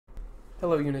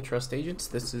Hello Unitrust agents,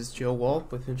 this is Joe Wall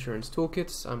with Insurance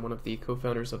Toolkits. I'm one of the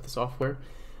co-founders of the software.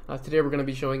 Today we're going to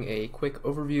be showing a quick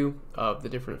overview of the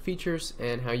different features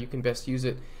and how you can best use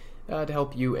it to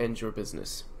help you and your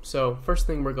business. So first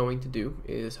thing we're going to do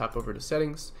is hop over to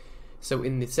settings. So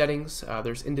in the settings,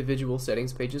 there's individual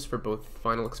settings pages for both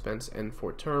final expense and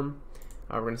for term.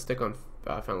 We're going to stick on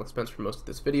final expense for most of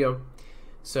this video.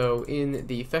 So in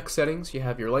the effects settings, you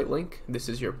have your light link. This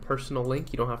is your personal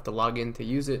link. You don't have to log in to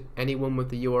use it. Anyone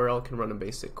with the URL can run a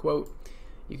basic quote.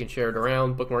 You can share it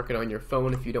around, bookmark it on your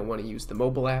phone if you don't want to use the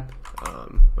mobile app,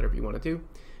 whatever you want to do.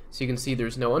 So you can see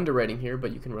there's no underwriting here,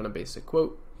 but you can run a basic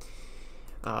quote.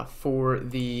 For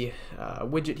the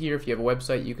widget here, if you have a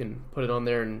website, you can put it on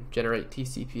there and generate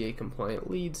TCPA compliant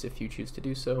leads if you choose to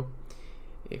do so.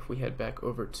 If we head back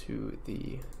over to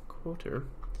the quoter,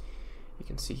 you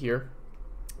can see here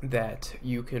that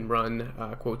you can run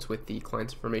quotes with the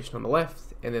client's information on the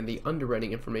left and then the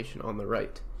underwriting information on the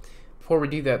right. Before we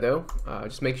do that though,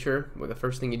 just make sure the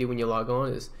first thing you do when you log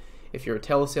on is, if you're a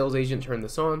telesales agent, turn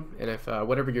this on, and if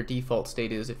whatever your default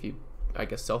state is, if you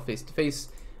sell face-to-face,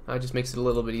 just makes it a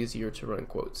little bit easier to run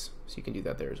quotes. So you can do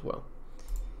that there as well.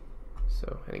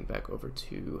 So heading back over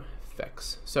to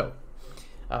effects. So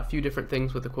a few different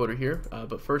things with the quoter here,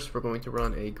 but first we're going to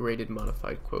run a graded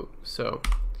modified quote. So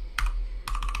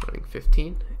running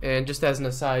 15, and just as an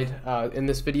aside, in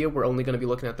this video we're only going to be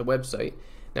looking at the website.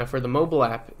 Now for the mobile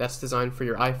app, that's designed for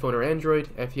your iPhone or Android.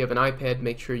 If you have an iPad,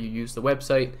 make sure you use the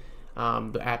website.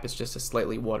 The app is just a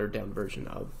slightly watered down version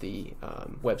of the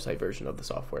website version of the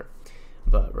software.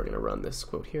 But we're going to run this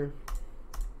quote here.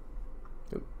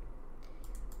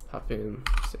 Hop in,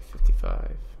 say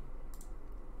 55.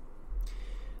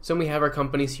 So when we have our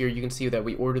companies here, you can see that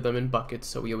we order them in buckets,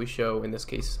 so we always show, in this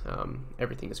case,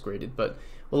 everything is graded, but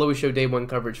we'll always show day one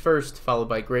coverage first, followed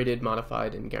by graded,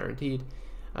 modified, and guaranteed.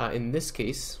 In this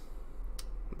case,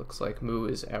 it looks like Moo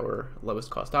is our lowest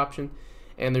cost option,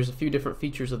 and there's a few different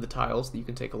features of the tiles that you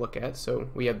can take a look at. So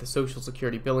we have the Social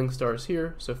Security billing stars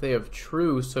here, so if they have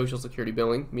true Social Security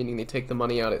billing, meaning they take the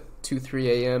money out at 2-3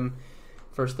 a.m.,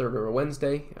 first, third, or a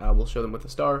Wednesday, we'll show them with a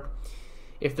star.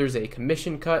 If there's a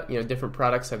commission cut, different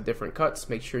products have different cuts.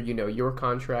 Make sure you know your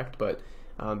contract, but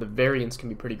the variance can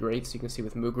be pretty great. So you can see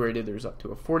with Moo Graded, there's up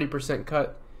to a 40%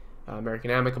 cut,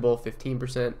 American Amicable,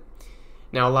 15%.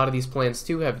 Now, a lot of these plans,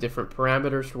 too, have different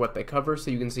parameters for what they cover. So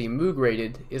you can see Moo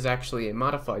Graded is actually a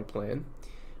modified plan,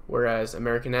 whereas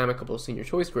American Amicable Senior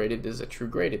Choice Graded is a true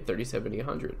graded,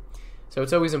 30/70/100. So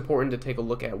it's always important to take a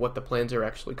look at what the plans are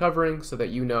actually covering so that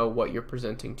you know what you're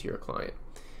presenting to your client.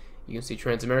 You can see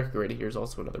Transamerica Graded here is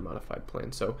also another modified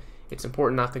plan. So it's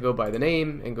important not to go by the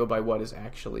name and go by what is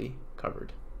actually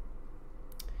covered.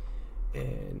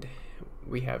 And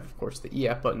we have, of course, the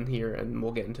EAP button here, and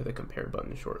we'll get into the compare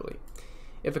button shortly.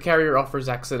 If a carrier offers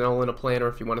accidental in a plan, or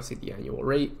if you want to see the annual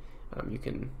rate, you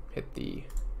can hit the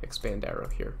expand arrow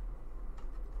here.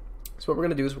 So what we're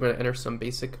going to do is we're going to enter some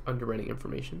basic underwriting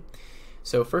information.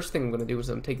 So first thing I'm going to do is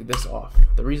I'm take this off.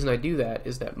 The reason I do that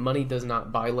is that money does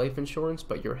not buy life insurance,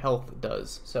 but your health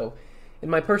does. So in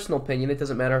my personal opinion, it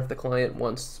doesn't matter if the client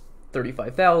wants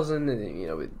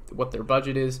 $35,000, what their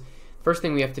budget is. First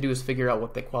thing we have to do is figure out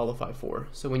what they qualify for.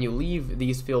 So when you leave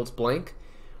these fields blank,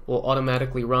 we'll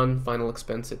automatically run final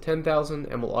expense at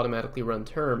 $10,000, and we'll automatically run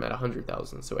term at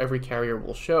 $100,000. So every carrier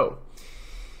will show.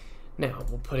 Now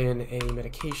we'll put in a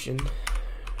medication,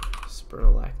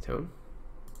 spironolactone.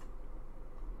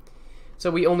 So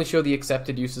we only show the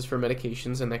accepted uses for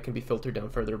medications, and that can be filtered down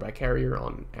further by carrier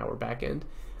on our back end.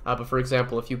 But for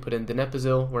example, if you put in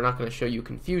donepezil, we're not going to show you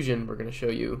confusion, we're going to show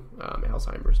you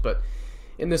Alzheimer's. But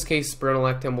in this case,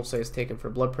 spironolactone we'll say is taken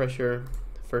for blood pressure.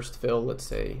 First fill, let's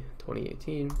say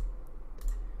 2018.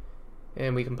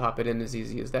 And we can pop it in as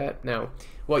easy as that. Now,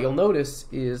 what you'll notice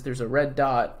is there's a red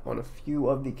dot on a few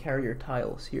of the carrier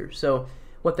tiles here. So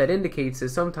what that indicates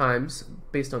is sometimes,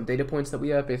 based on data points that we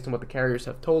have, based on what the carriers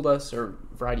have told us, or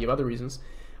a variety of other reasons,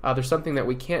 there's something that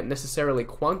we can't necessarily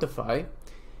quantify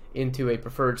into a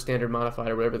preferred standard modified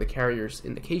or whatever the carrier's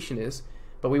indication is,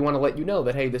 but we want to let you know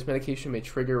that, hey, this medication may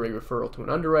trigger a referral to an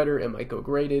underwriter, it might go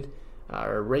graded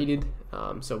or rated,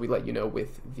 so we let you know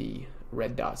with the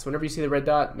red dot. So whenever you see the red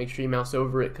dot, make sure you mouse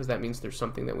over it, because that means there's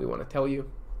something that we want to tell you.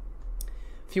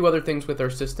 A few other things with our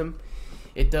system.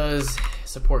 It does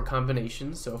support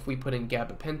combinations, so if we put in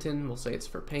gabapentin, we'll say it's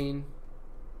for pain.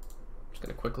 I'm just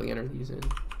going to quickly enter these in.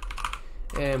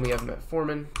 And we have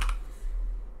metformin.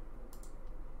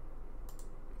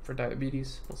 For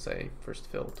diabetes, we'll say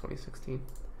first fill 2016.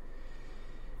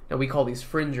 Now we call these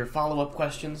fringe or follow-up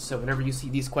questions, so whenever you see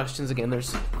these questions, again,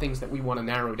 there's things that we want to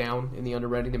narrow down in the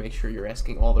underwriting to make sure you're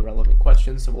asking all the relevant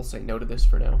questions, so we'll say no to this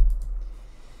for now.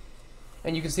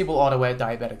 And you can see we'll auto add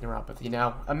diabetic neuropathy.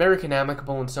 Now, American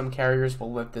Amicable and some carriers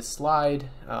will let this slide.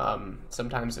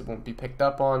 Sometimes it won't be picked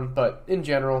up on, but in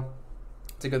general,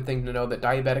 it's a good thing to know that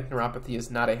diabetic neuropathy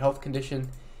is not a health condition.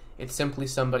 It's simply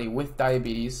somebody with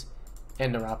diabetes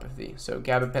and neuropathy. So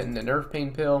gabapentin, a nerve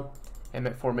pain pill, and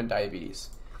metformin, diabetes.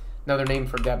 Another name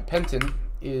for gabapentin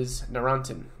is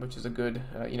Neurontin, which is a good,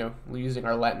 we're using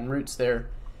our Latin roots there.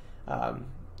 Kind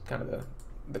of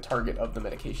the target of the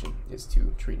medication is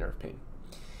to treat nerve pain.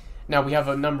 Now we have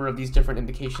a number of these different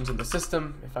indications in the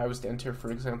system. If I was to enter,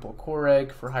 for example,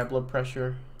 Coreg for high blood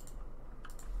pressure,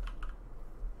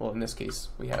 well, in this case,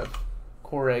 we have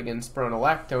Coreg and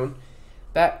spironolactone.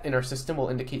 That in our system will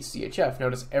indicate CHF. Now,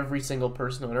 does every single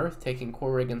person on Earth taking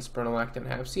Coreg and spironolactone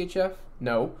have CHF?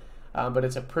 No, but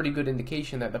it's a pretty good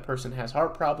indication that the person has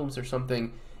heart problems or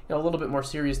something a little bit more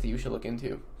serious that you should look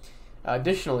into.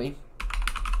 Additionally,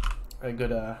 a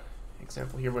good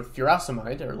example here with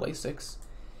furosemide or Lasix.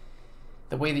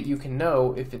 The way that you can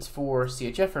know if it's for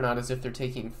CHF or not is if they're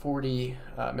taking 40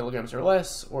 milligrams or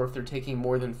less, or if they're taking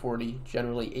more than 40,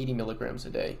 generally 80 milligrams a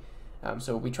day.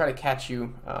 So we try to catch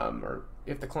you, or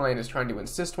if the client is trying to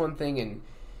insist one thing and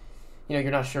you're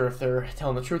not sure if they're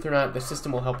telling the truth or not, the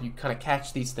system will help you kind of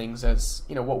catch these things as,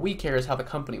 what we care is how the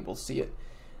company will see it.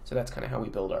 So that's kind of how we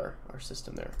build our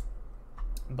system there.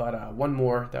 But one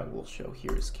more that we'll show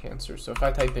here is cancer. So if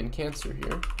I type in cancer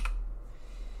here,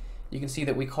 you can see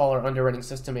that we call our underwriting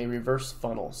system a reverse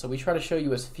funnel. So we try to show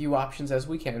you as few options as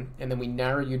we can, and then we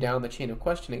narrow you down the chain of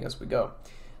questioning as we go.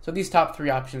 So these top three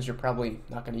options you're probably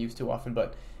not going to use too often,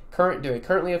 but do they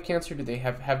currently have cancer? Do they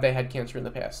have they had cancer in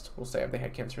the past? We'll say, have they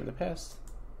had cancer in the past?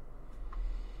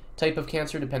 Type of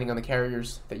cancer, depending on the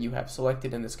carriers that you have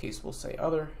selected. In this case, we'll say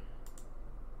other.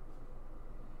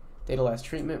 Date of last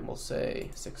treatment, we'll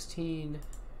say 16.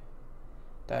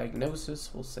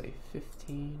 Diagnosis, we'll say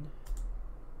 15.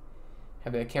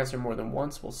 Have they had cancer more than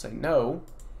once? We'll say no.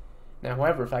 Now,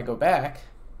 however, if I go back,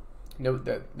 note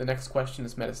that the next question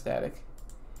is metastatic.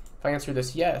 If I answer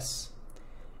this yes,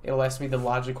 it'll ask me the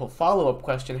logical follow-up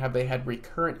question, have they had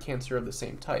recurrent cancer of the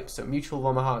same type? So Mutual of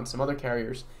Omaha and some other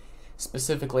carriers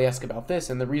specifically ask about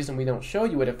this, and the reason we don't show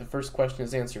you it if the first question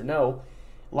is answer no,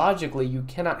 logically you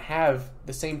cannot have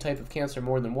the same type of cancer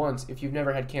more than once if you've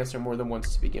never had cancer more than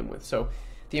once to begin with. So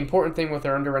the important thing with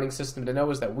our underwriting system to know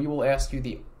is that we will ask you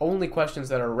the only questions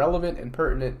that are relevant and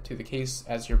pertinent to the case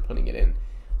as you're putting it in,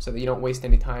 so that you don't waste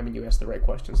any time and you ask the right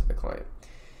questions to the client.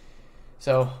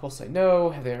 So we'll say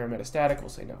no. Have they ever metastatic? We'll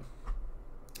say no.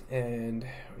 And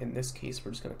in this case,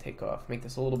 we're just going to take off, make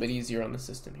this a little bit easier on the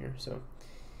system here. So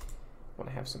I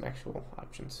want to have some actual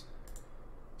options.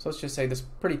 So let's just say this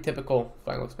pretty typical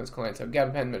final expense clients have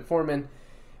gabapentin, metformin.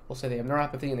 We'll say they have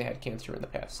neuropathy and they had cancer in the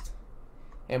past.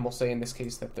 And we'll say in this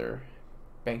case that they're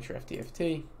Bankshare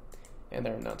FDFT and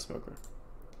they're a non-smoker.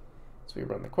 So we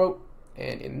run the quote,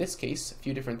 and in this case, a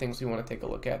few different things we want to take a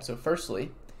look at. So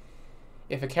firstly,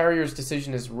 if a carrier's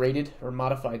decision is rated or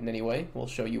modified in any way, we'll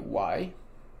show you why.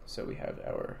 So we have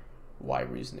our why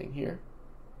reasoning here.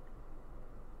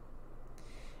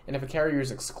 And if a carrier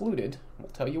is excluded, we'll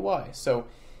tell you why. So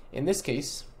in this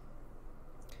case,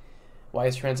 why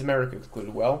is Transamerica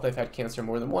excluded? Well, they've had cancer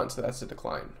more than once, so that's a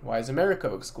decline. Why is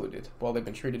Americo excluded? Well, they've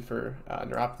been treated for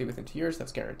neuropathy within 2 years,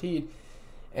 that's guaranteed.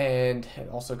 And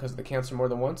also because of the cancer more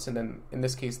than once, and then in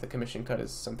this case the commission cut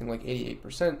is something like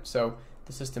 88%, so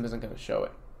the system isn't going to show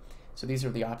it. So these are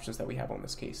the options that we have on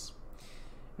this case.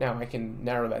 Now I can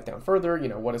narrow that down further,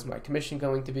 what is my commission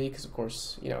going to be, because of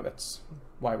course, that's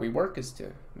why we work, is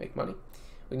to make money.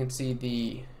 We can see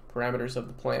the parameters of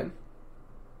the plan,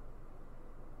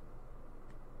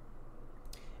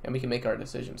 and we can make our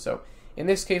decision. So in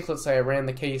this case, let's say I ran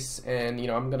the case and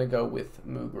I'm going to go with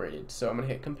Moog rated. So I'm going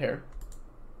to hit compare.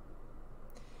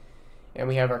 And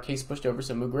we have our case pushed over,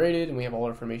 so Moog rated, and we have all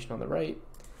our information on the right.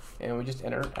 And we just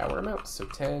enter our amounts. So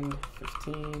 10,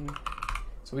 15.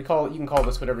 So you can call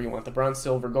this whatever you want. The bronze,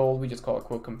 silver, gold, we just call it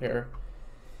quote compare.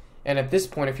 And at this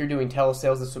point, if you're doing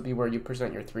telesales, this would be where you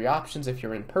present your three options. If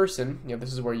you're in person,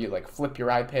 this is where you flip your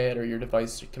iPad or your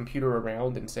device, your computer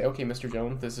around and say, okay, Mr.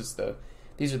 Jones,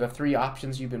 these are the three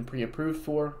options you've been pre-approved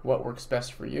for. What works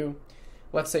best for you?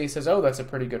 Let's say he says, oh, that's a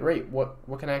pretty good rate. What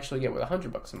can I actually get with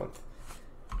 $100 a month?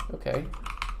 Okay,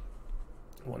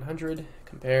 100,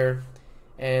 compare,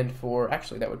 and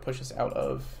actually that would push us out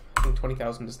of, I think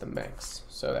 20,000 is the max.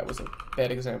 So that was a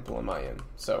bad example on my end.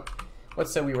 So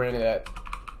let's say we ran it at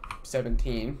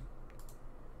 17.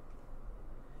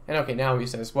 And okay, now he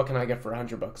says, what can I get for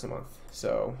 $100 a month?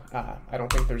 So I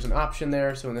don't think there's an option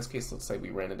there. So in this case, let's say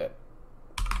we ran it at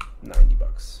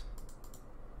 $90.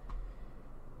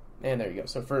 And there you go.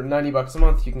 So for $90 a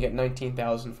month, you can get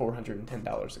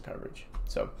 $19,410 of coverage.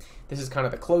 So this is kind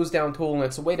of the close down tool, and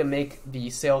it's a way to make the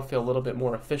sale feel a little bit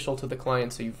more official to the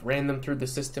client. So you've ran them through the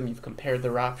system, you've compared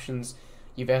their options,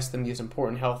 you've asked them these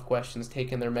important health questions,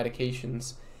 taken their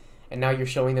medications, and now you're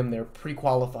showing them their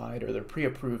pre-qualified or their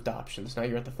pre-approved options. Now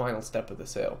you're at the final step of the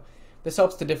sale. This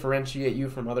helps to differentiate you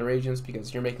from other agents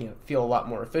because you're making it feel a lot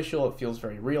more official. It feels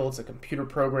very real. It's a computer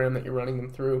program that you're running them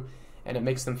through, and it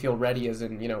makes them feel ready, as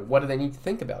in, what do they need to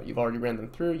think about? You've already ran them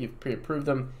through, you've pre-approved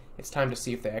them. It's time to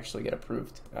see if they actually get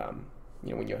approved,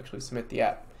 when you actually submit the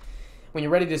app. When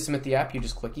you're ready to submit the app, you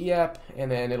just click eApp, and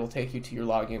then it'll take you to your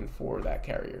login for that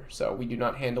carrier. So we do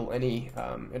not handle any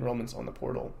enrollments on the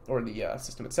portal or the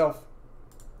system itself.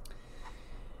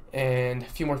 And a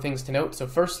few more things to note. So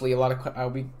firstly, a lot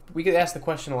of we get asked the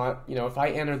question a lot, if I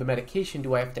enter the medication,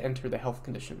 do I have to enter the health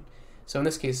condition? So in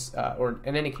this case, or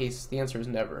in any case, the answer is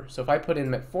never. So if I put in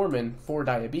metformin for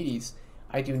diabetes,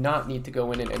 I do not need to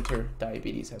go in and enter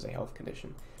diabetes as a health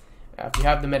condition. If you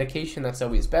have the medication, that's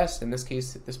always best. In this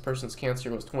case, this person's cancer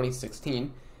was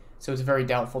 2016, so it's very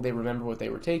doubtful they remember what they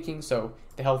were taking, so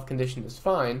the health condition is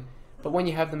fine. But when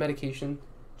you have the medication,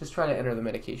 just try to enter the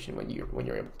medication when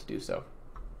you're able to do so.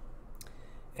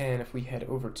 And if we head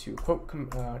over to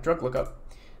drug lookup,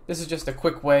 this is just a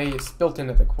quick way. It's built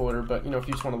into the quoter, but if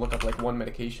you just want to look up like one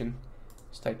medication,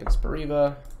 just type in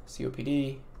Spiriva, COPD.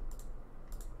 You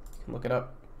can look it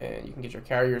up, and you can get your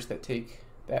carriers that take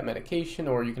that medication,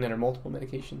 or you can enter multiple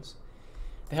medications.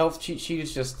 The health cheat sheet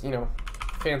is just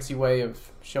fancy way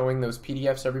of showing those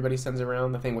PDFs everybody sends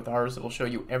around. The thing with ours, it'll show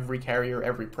you every carrier,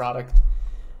 every product.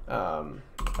 If I'm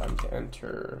to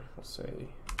enter, we'll say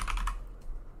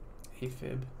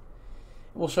AFib.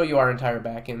 We'll show you our entire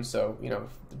backend. So,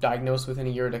 diagnosed with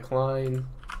any year of decline.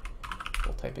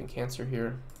 We'll type in cancer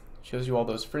here. It shows you all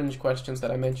those fringe questions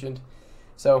that I mentioned.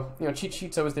 So, cheat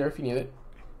sheet's always there if you need it.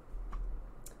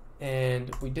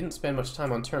 And we didn't spend much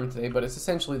time on term today, but it's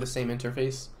essentially the same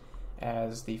interface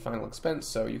as the final expense.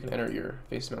 So you can enter your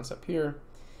face amounts up here.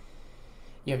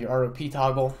 You have your ROP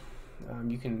toggle.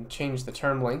 You can change the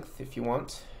term length if you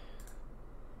want.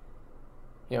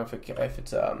 If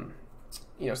it's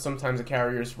sometimes the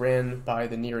carriers ran by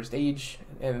the nearest age,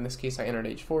 and in this case I entered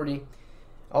age 40.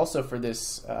 Also for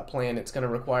this plan, it's going to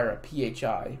require a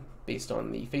PHI based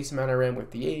on the face amount I ran with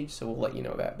the age, so we'll let you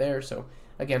know that there. So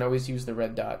again, always use the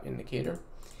red dot indicator.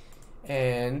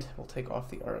 And we'll take off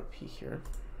the ROP here.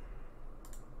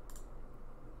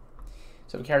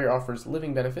 So if a carrier offers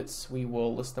living benefits, we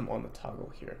will list them on the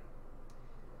toggle here.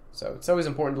 So it's always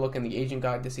important to look in the agent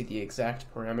guide to see the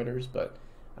exact parameters, but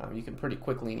you can pretty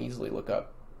quickly and easily look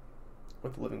up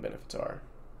what the living benefits are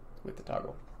with the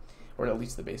toggle, or at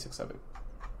least the basics of it.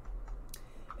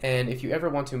 And if you ever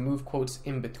want to move quotes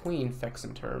in between FEX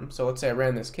and term, so let's say I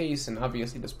ran this case, and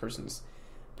obviously this person's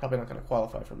probably not going to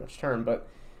qualify for much term, but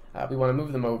we want to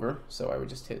move them over, so I would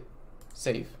just hit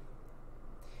save.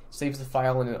 Saves the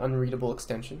file in an unreadable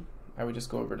extension. I would just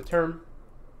go over to term,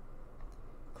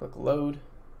 click load,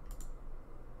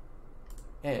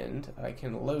 and I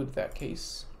can load that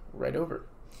case right over.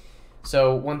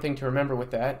 So one thing to remember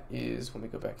with that is when we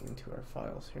go back into our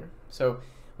files here. So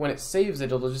when it saves it,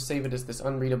 it'll just save it as this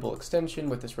unreadable extension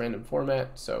with this random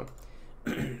format. So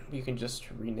you can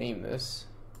just rename this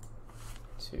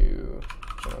to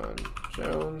John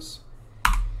Jones.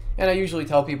 And I usually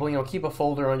tell people, keep a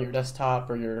folder on your desktop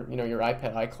or your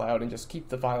iPad iCloud and just keep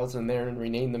the files in there and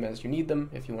rename them as you need them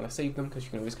if you want to save them, because you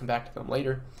can always come back to them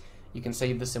later. You can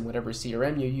save this in whatever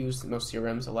CRM you use. Most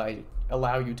CRMs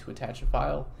allow you to attach a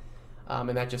file,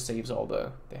 and that just saves all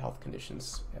the health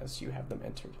conditions as you have them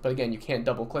entered. But again, you can't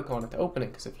double click on it to open it,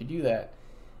 because if you do that,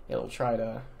 it'll try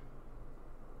to...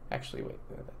 Actually, wait,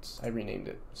 I renamed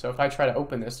it. So if I try to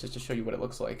open this just to show you what it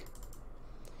looks like,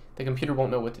 the computer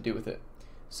won't know what to do with it.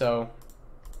 So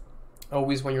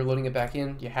always when you're loading it back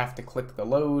in, you have to click the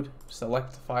load,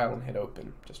 select the file, and hit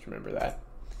open. Just remember that.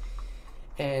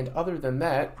 And other than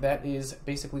that, that is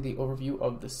basically the overview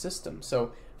of the system.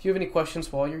 So if you have any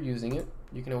questions while you're using it,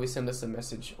 you can always send us a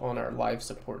message on our live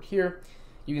support here.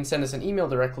 You can send us an email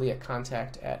directly at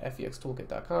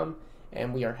contact@fextoolkit.com,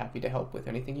 and we are happy to help with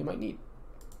anything you might need.